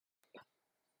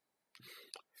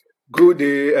Good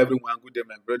day, everyone. Good day,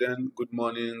 my brethren. Good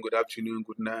morning, good afternoon,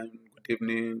 good night, good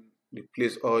evening. The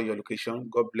place or your location.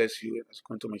 God bless you as you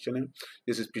come to my channel.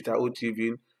 This is Peter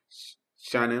OTV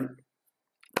channel.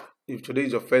 If today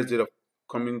is your first day of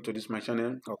coming to this my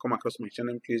channel or come across my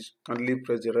channel, please kindly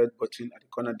press the red button at the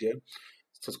corner there.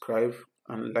 Subscribe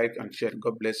and like and share.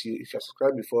 God bless you. If you have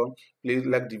subscribed before, please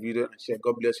like the video and share.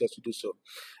 God bless you as you do so.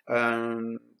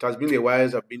 It has been a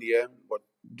while I've been here, but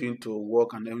due to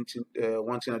work and everything,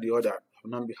 one thing or the other, I've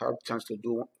not had chance to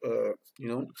do,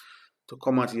 to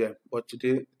come out here. But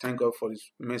today, thank God for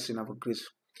His mercy and grace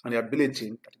and the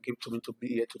ability that He gave to me to be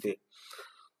here today.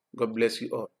 God bless you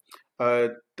all.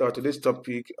 Today's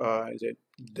topic is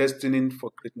Destined for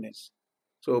Greatness.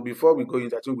 So before we go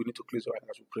into, I think we need to close our eyes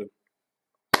as we pray.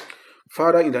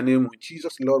 Father, in the name of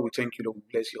Jesus, Lord, we thank you, Lord. We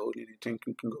bless your holy name. Thank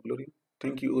you, King of Glory.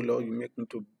 Thank you, O Lord. You make me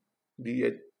to be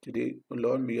here today. O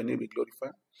Lord, may your name be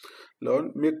glorified.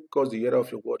 Lord, make us the hearer of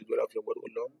your word, O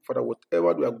Lord. Father,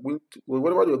 whatever we are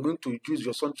going to use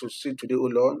your son to say today, O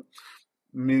Lord,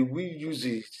 may we use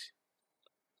it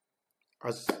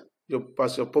as your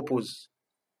purpose.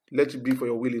 Let it be for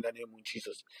your will in the name of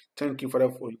Jesus. Thank you, Father,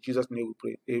 for in Jesus' name we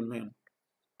pray. Amen.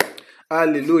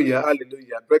 Hallelujah,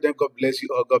 hallelujah. Brethren, God bless you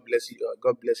all. God bless you all.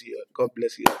 God bless you all. God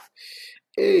bless you all.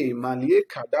 Hey,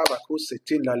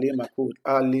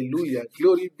 hallelujah.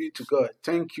 Glory be to God.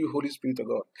 Thank you, Holy Spirit of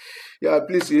God. Yeah,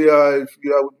 please, if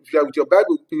you are with your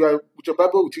Bible,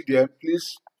 with you there,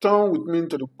 please turn with me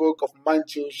to the book of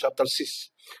Matthew, chapter 6,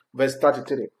 verse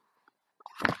 33.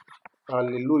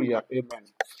 Hallelujah.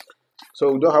 Amen.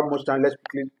 So we don't have much time. Let's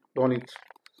quickly run it.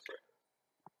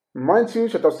 Matthew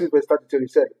chapter 6, verse 33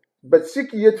 said, "But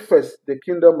seek ye first the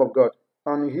kingdom of God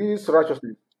and his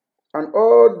righteousness, and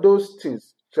all those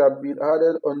things shall be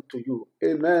added unto you."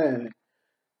 Amen.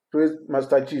 Praise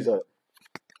Master Jesus.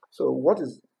 So what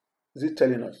is it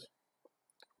telling us?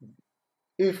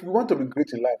 If we want to be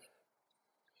great in life,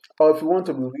 or if we want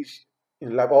to be rich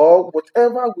in life, or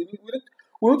whatever we need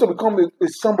to become a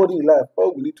somebody in life,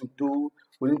 all we need to do,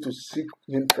 we need to seek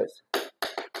Him first.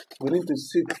 We need to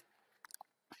seek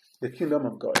the kingdom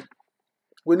of God.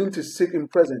 We need to seek Him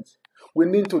present. We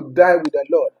need to die with the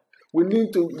Lord. We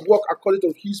need to walk according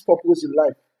to His purpose in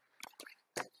life.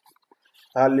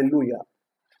 Hallelujah.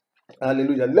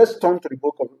 Hallelujah. Let's turn to the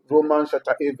book of Romans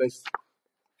chapter 8,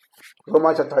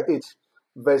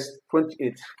 verse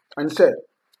 28. And it said,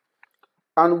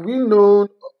 "And we know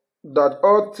that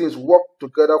all things work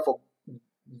together for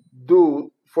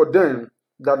them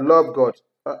that love God,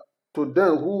 to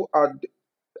them who are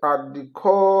the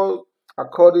called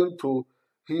according to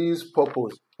His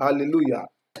purpose." Hallelujah.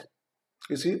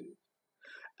 You see,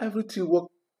 everything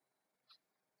works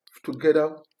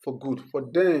together for good for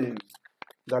them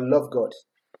that love God.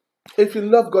 If you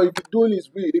love God, if you're doing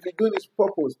His will, if you're doing His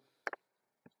purpose,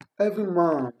 every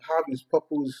man have his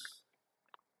purpose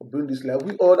of doing this life.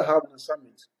 We all have an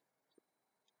assignment.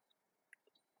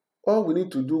 All we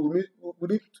need to do, we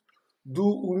need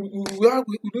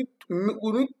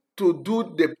to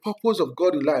do the purpose of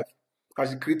God in life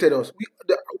as He created us.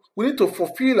 We need to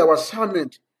fulfill our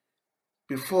assignment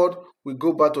before we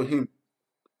go back to Him.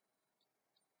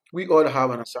 We all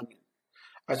have an assignment.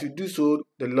 As you do so,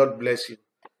 the Lord bless you.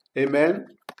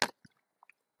 Amen.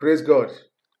 Praise God.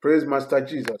 Praise Master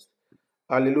Jesus.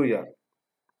 Hallelujah.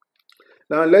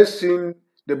 Now let's sing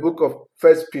the book of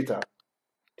 1 Peter,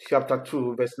 chapter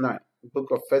 2, verse 9. The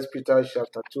book of 1 Peter,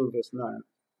 chapter 2, verse 9.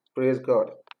 Praise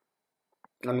God.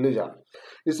 Hallelujah.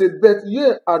 It said, "But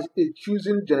ye are a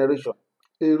chosen generation,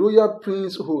 a royal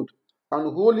priesthood,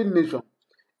 and holy nation,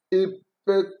 a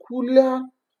peculiar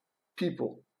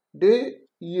people.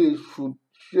 Ye should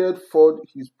shed forth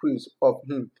His praise of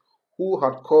Him who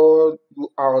had called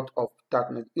you out of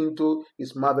darkness into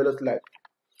His marvelous light."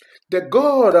 The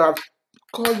God that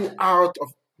called you out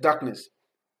of darkness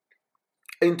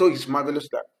into His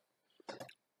marvelous light.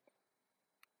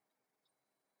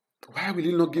 Why will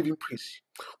you not give Him praise?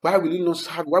 Why will you not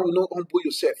serve? Why will you not humble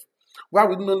yourself? Why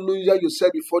will you not lower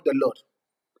yourself before the Lord?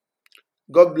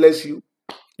 God bless you.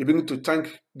 You begin to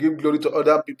give glory to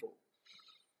other people.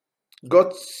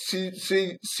 God see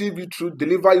you through,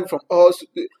 deliver you from all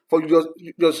for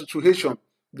your situation.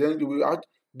 Then you will out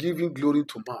giving glory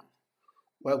to man.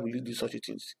 Why will you do such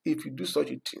things? If you do such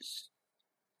things,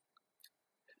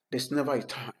 there's never a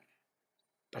time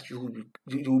that you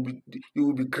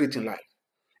will be great in life.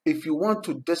 If you want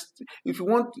your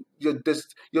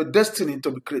destiny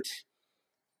to be great,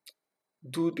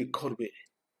 do the God way.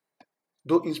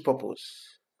 Do His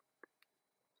purpose.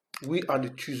 We are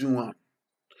the chosen one.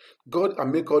 God will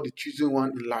make all the chosen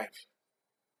one in life.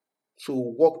 So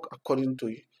walk according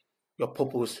to your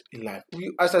purpose in life.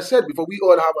 As I said before, we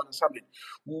all have an assignment.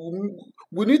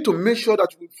 We need to make sure that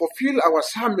we fulfill our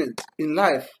assignment in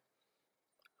life.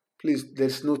 Please,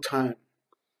 there's no time.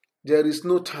 There is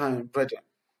no time, brethren.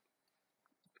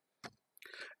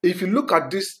 If you look at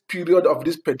this period of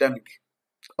this pandemic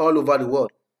all over the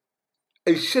world,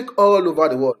 it's shaking all over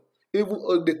the world. Even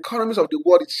the economies of the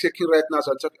world is shaking right now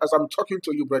as I'm talking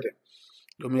to you, brethren.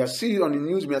 You may see it on the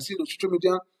news, you may see it on social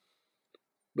media,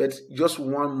 but just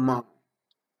one man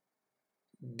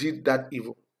did that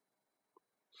evil.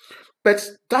 But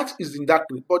that is in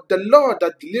darkness. But the Lord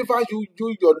that deliver you,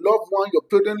 your loved one, your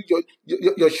parents,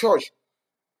 your church,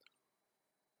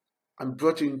 and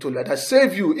brought you into light. That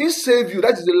save you. He saved you.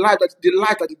 That is the light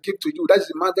that He gave to you. That is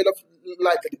the marvel of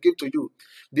light that He gave to you.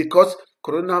 Because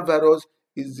coronavirus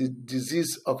is the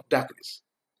disease of darkness.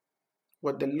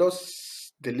 But the Lord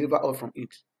deliver us from it.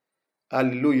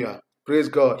 Hallelujah. Praise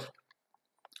God.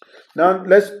 Now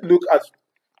let's look at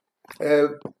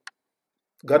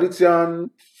Galatians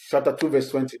chapter 2 verse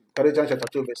 20. Galatians chapter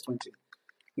 2 verse 20.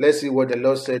 Let's see what the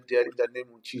Lord said there in the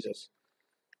name of Jesus.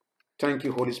 Thank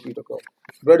you, Holy Spirit of God.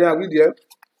 Brethren, are we there?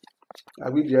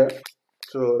 Are we there?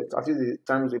 So I think the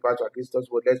time is about to against us,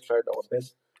 but let's try our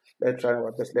best. Let's try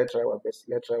our best. Let's try our best.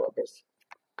 Let's try our best.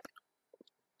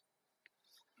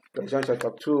 Galatians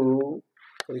chapter 2.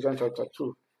 Galatians chapter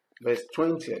 2 verse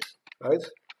 20. Right?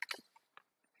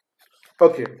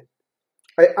 Okay.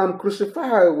 I am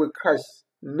crucified with Christ.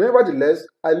 Nevertheless,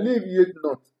 I live yet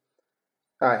not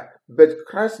I, but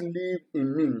Christ live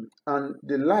in me, and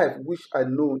the life which I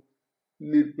know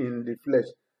live in the flesh.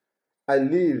 I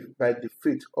live by the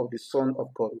faith of the Son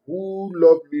of God, who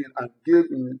loved me and gave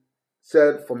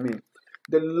himself for me.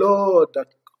 The Lord that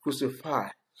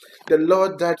crucified, the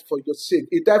Lord died for your sake.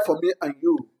 He died for me and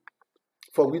you,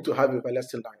 for we to have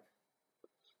everlasting life.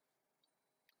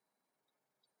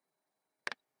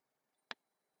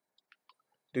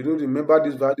 Do you remember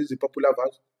this verse? This is a popular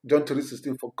verse. John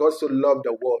 3:16. For God so loved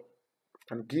the world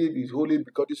and gave his only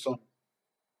begotten Son,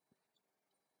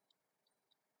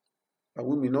 and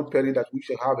we may not perish, that we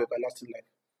shall have everlasting life.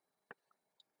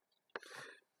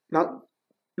 Now,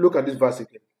 look at this verse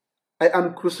again. I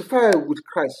am crucified with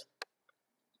Christ.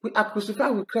 We are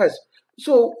crucified with Christ.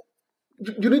 So,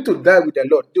 you need to die with the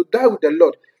Lord. You die with the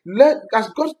Lord. As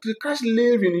Christ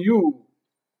live in you.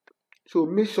 So,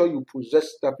 make sure you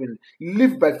possess that in.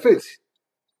 Live by faith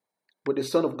with the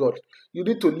Son of God. You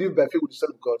need to live by faith with the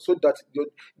Son of God, so that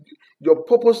your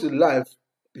purpose in life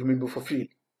may be fulfilled.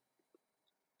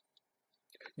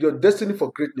 Your destiny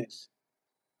for greatness,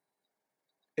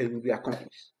 it will be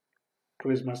accomplished.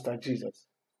 Praise Master Jesus.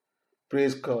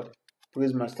 Praise God.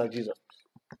 Praise Master Jesus.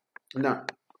 Now,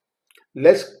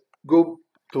 let's go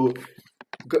to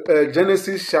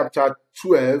Genesis chapter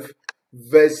 12,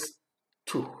 verse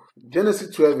 2.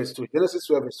 Genesis 12, verse 2. Genesis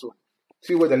 12, verse 2.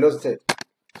 See what the Lord said.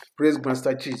 Praise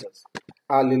Master Jesus.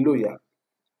 Hallelujah.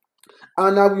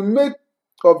 And I will make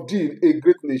of thee a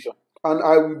great nation, and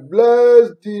I will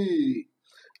bless thee.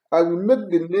 I will make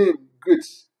the name great,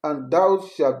 and thou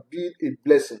shalt be a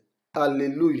blessing.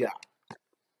 Hallelujah.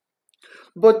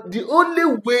 But the only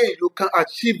way you can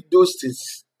achieve those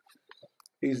things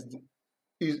is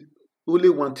only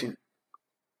one thing.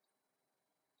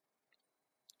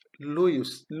 Lower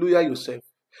yourself.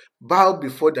 Bow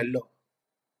before the Lord.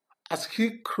 As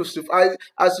you crucify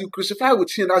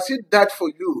with him, as he died for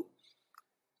you,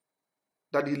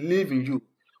 that he live in you.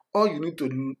 All you need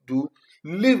to do,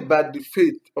 live by the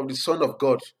faith of the Son of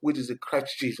God, which is the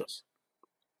Christ Jesus.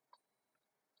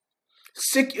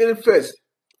 Seek him first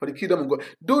for the kingdom of God.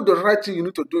 Do the right thing you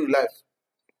need to do in life.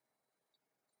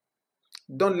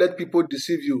 Don't let people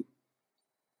deceive you.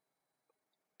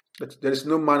 That there is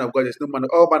no man of God, there's no man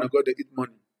of all man of God, they eat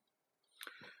money.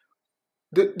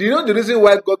 Do you know the reason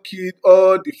why God killed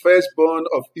all the firstborn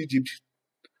of Egypt?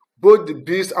 Both the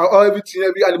beasts, all everything,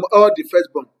 every animal, all the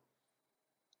firstborn.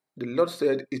 The Lord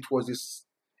said it was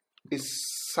a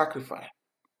sacrifice.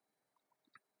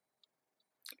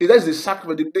 That is the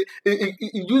sacrifice.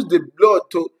 He used the blood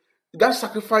to that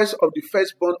sacrifice of the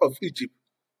firstborn of Egypt.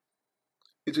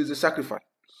 It is a sacrifice.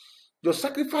 Your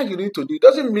sacrifice you need to do. It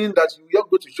doesn't mean that you will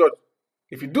go to church.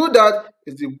 If you do that,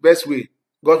 it's the best way.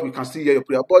 God, we can still hear your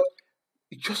prayer. But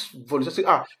you just volunteer. Say,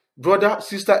 brother,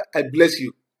 sister, I bless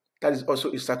you. That is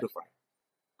also a sacrifice.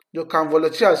 You can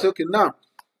volunteer and say, okay, now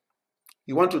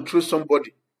you want to train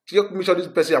somebody. You make sure this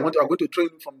person, I'm going to train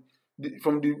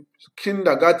from the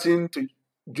kindergarten to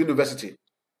university.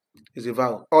 Is a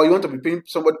vow. Or you want to be paying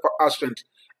somebody for our strength.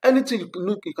 Anything you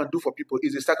can do for people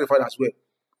is a sacrifice as well.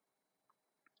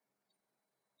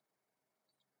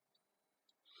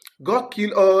 God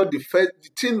killed all the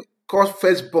thing called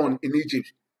firstborn in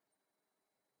Egypt.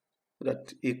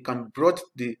 that he can brought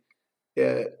the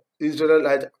uh,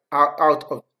 Israelite out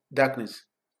of darkness.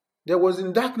 There was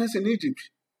in darkness in Egypt,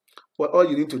 but all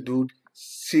you need to do,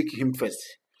 seek him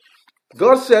first.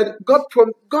 God said,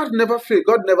 God never fail,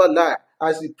 God never lie.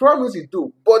 As he promised, he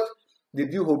do. But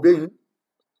did you obey him?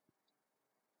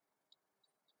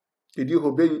 Did you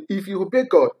obey him? If you obey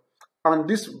God, and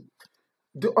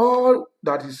all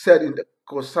that he said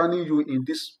concerning you in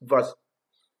this verse,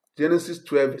 Genesis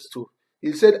 12 verse 2,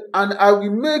 he said, and I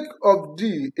will make of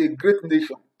thee a great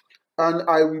nation, and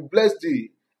I will bless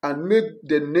thee, and make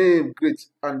the name great,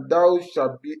 and thou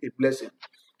shalt be a blessing.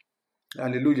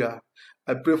 Hallelujah.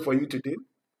 I pray for you today.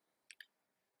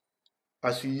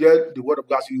 As you hear the word of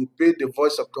God, as you obey the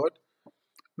voice of God,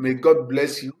 may God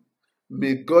bless you.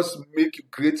 May God make you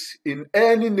great in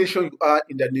any nation you are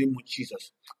in the name of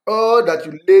Jesus. All that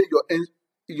you laid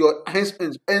your hands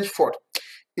henceforth,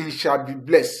 it shall be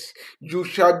blessed. You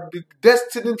shall be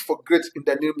destined for great in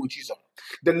the name of Jesus.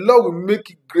 The Lord will make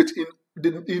you great in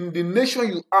the nation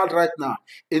you are right now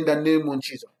in the name of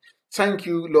Jesus. Thank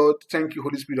you, Lord. Thank you,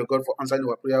 Holy Spirit of God, for answering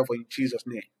our prayer for in Jesus'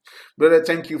 name. Brother,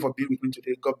 thank you for being with me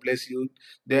today. God bless you.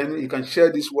 Then you can share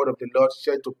this word of the Lord,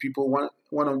 share it to people, one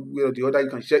way or the other. You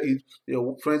can share it to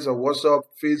your friends on WhatsApp,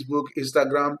 Facebook,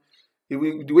 Instagram. The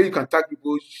way you can tag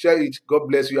people, share it. God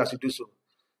bless you as you do so.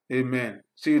 Amen.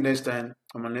 See you next time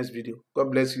on my next video.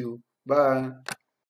 God bless you. Bye.